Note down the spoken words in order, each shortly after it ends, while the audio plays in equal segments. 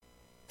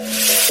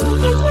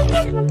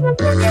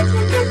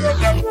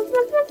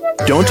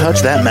Don't touch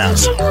that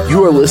mouse.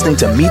 You are listening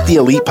to Meet the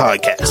Elite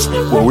Podcast,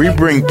 where we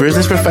bring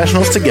business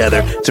professionals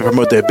together to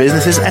promote their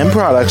businesses and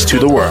products to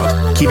the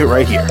world. Keep it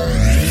right here.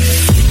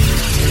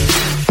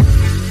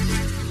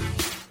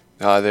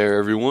 Hi there,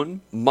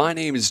 everyone. My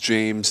name is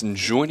James, and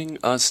joining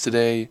us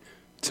today,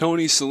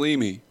 Tony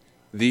Salimi,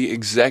 the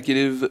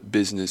Executive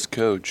Business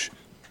Coach.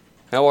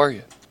 How are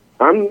you?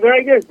 I'm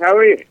very good. How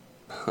are you?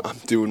 I'm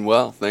doing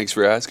well. Thanks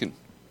for asking.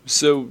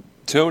 So,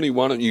 Tony,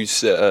 why don't you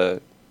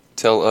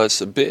tell us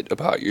a bit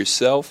about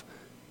yourself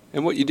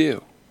and what you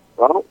do?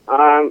 Well,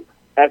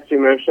 as you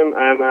mentioned,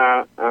 I'm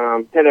a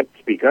TEDx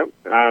speaker,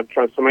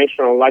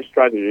 transformational life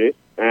strategist,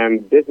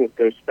 and business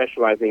coach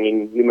specializing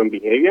in human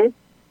behavior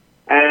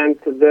and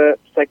the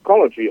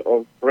psychology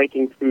of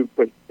breaking through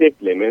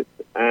perceived limits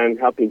and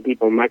helping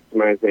people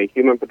maximize their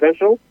human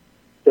potential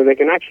so they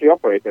can actually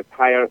operate at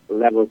higher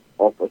levels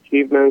of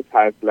achievements,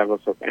 higher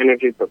levels of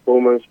energy,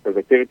 performance,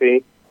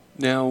 productivity.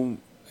 Now,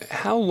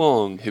 how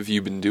long have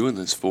you been doing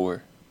this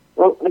for?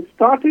 Well, I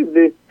started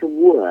this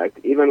work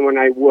even when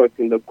I worked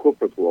in the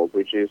corporate world,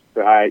 which is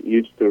I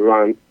used to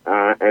run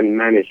and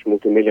manage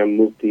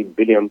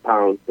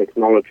multi-billion-pound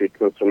technology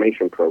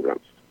transformation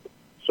programs.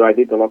 So I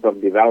did a lot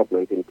of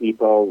development in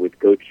people with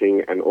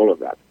coaching and all of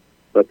that.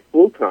 But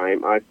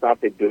full-time, I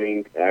started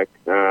doing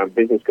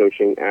business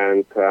coaching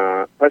and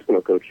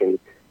personal coaching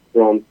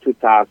from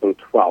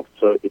 2012.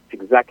 So it's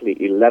exactly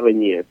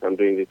 11 years I'm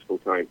doing this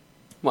full-time.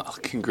 Well,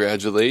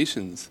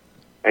 congratulations.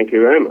 Thank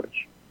you very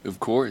much. Of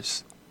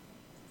course.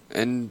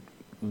 And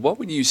what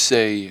would you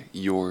say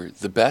you're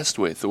the best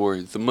with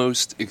or the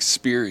most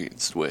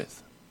experienced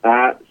with?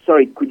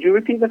 Sorry, could you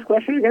repeat that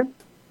question again?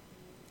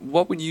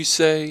 What would you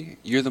say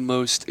you're the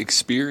most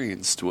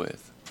experienced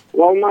with?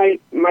 Well, my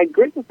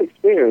greatest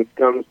experience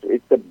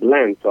it's a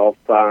blend of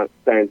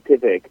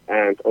scientific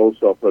and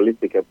also a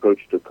holistic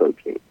approach to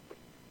coaching.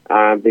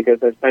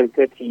 Because I spent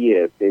 30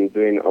 years in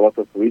doing a lot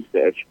of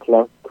research,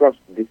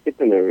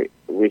 cross-disciplinary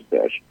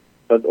research,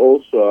 but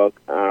also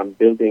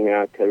building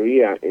a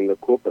career in the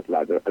corporate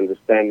ladder,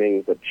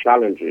 understanding the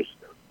challenges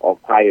of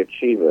high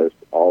achievers,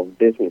 of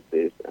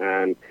businesses,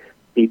 and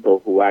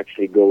people who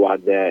actually go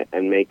out there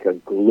and make a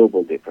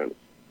global difference.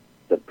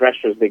 The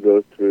pressures they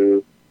go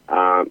through,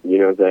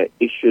 the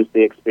issues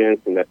they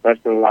experience in their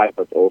personal life,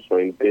 but also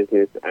in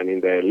business and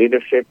in their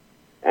leadership,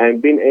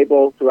 and being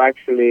able to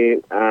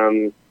actually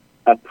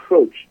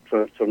approach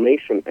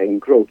transformation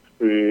and growth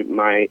through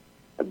my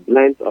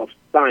blend of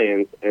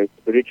science and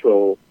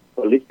spiritual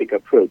holistic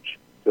approach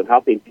to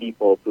helping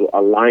people to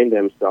align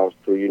themselves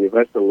to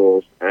universal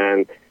laws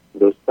and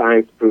those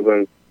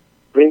science-proven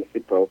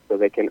principles so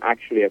they can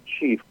actually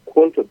achieve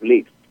quantum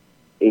leaps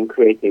in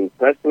creating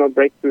personal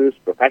breakthroughs,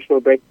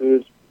 professional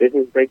breakthroughs,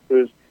 business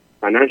breakthroughs,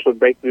 financial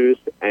breakthroughs,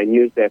 and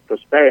use their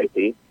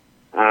prosperity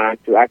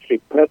to actually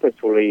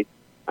purposefully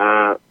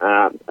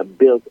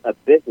build a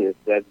business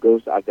that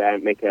goes out there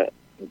and make a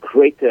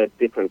greater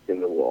difference in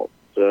the world.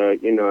 So,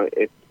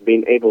 it's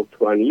being able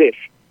to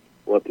unleash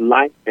what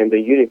life and the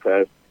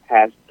universe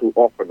has to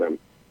offer them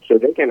so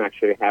they can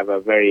actually have a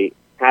very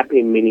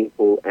happy,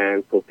 meaningful,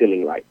 and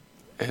fulfilling life.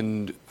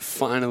 And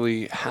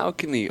finally, how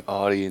can the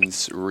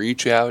audience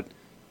reach out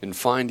and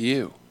find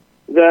you?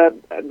 The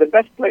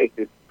best place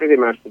is pretty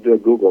much to do a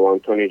Google on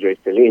Tony J.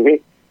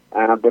 Salimi,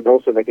 but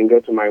also they can go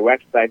to my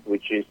website,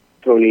 which is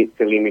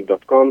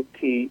tonysalimi.com,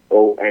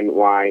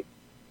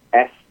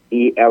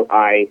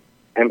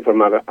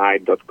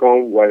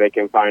 TonySeliM.com, where they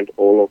can find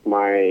all of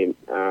my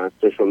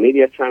social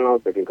media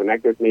channels. They can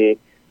connect with me.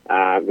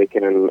 They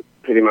can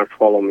pretty much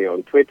follow me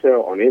on Twitter,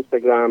 on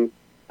Instagram.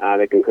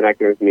 They can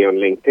connect with me on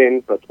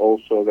LinkedIn, but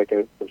also they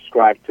can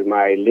subscribe to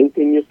my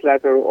LinkedIn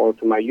newsletter or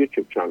to my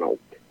YouTube channel.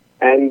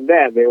 And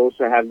there they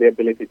also have the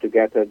ability to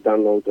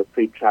download a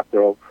free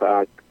chapter of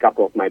a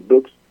couple of my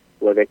books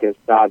where they can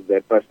start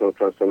their personal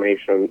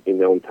transformation in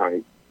their own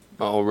time.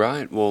 All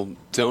right. Well,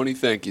 Tony,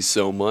 thank you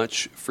so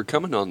much for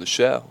coming on the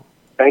show.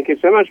 Thank you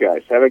so much,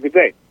 guys. Have a good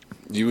day.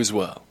 You as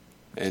well.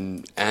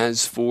 And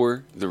as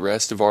for the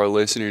rest of our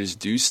listeners,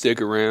 do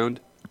stick around.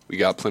 We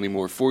got plenty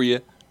more for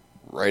you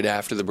right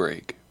after the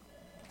break.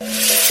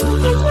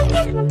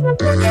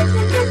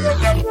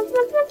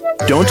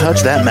 Don't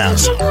touch that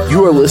mouse.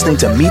 You are listening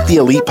to Meet the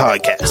Elite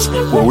Podcast,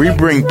 where we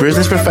bring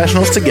business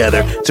professionals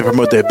together to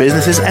promote their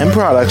businesses and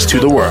products to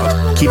the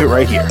world. Keep it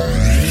right here.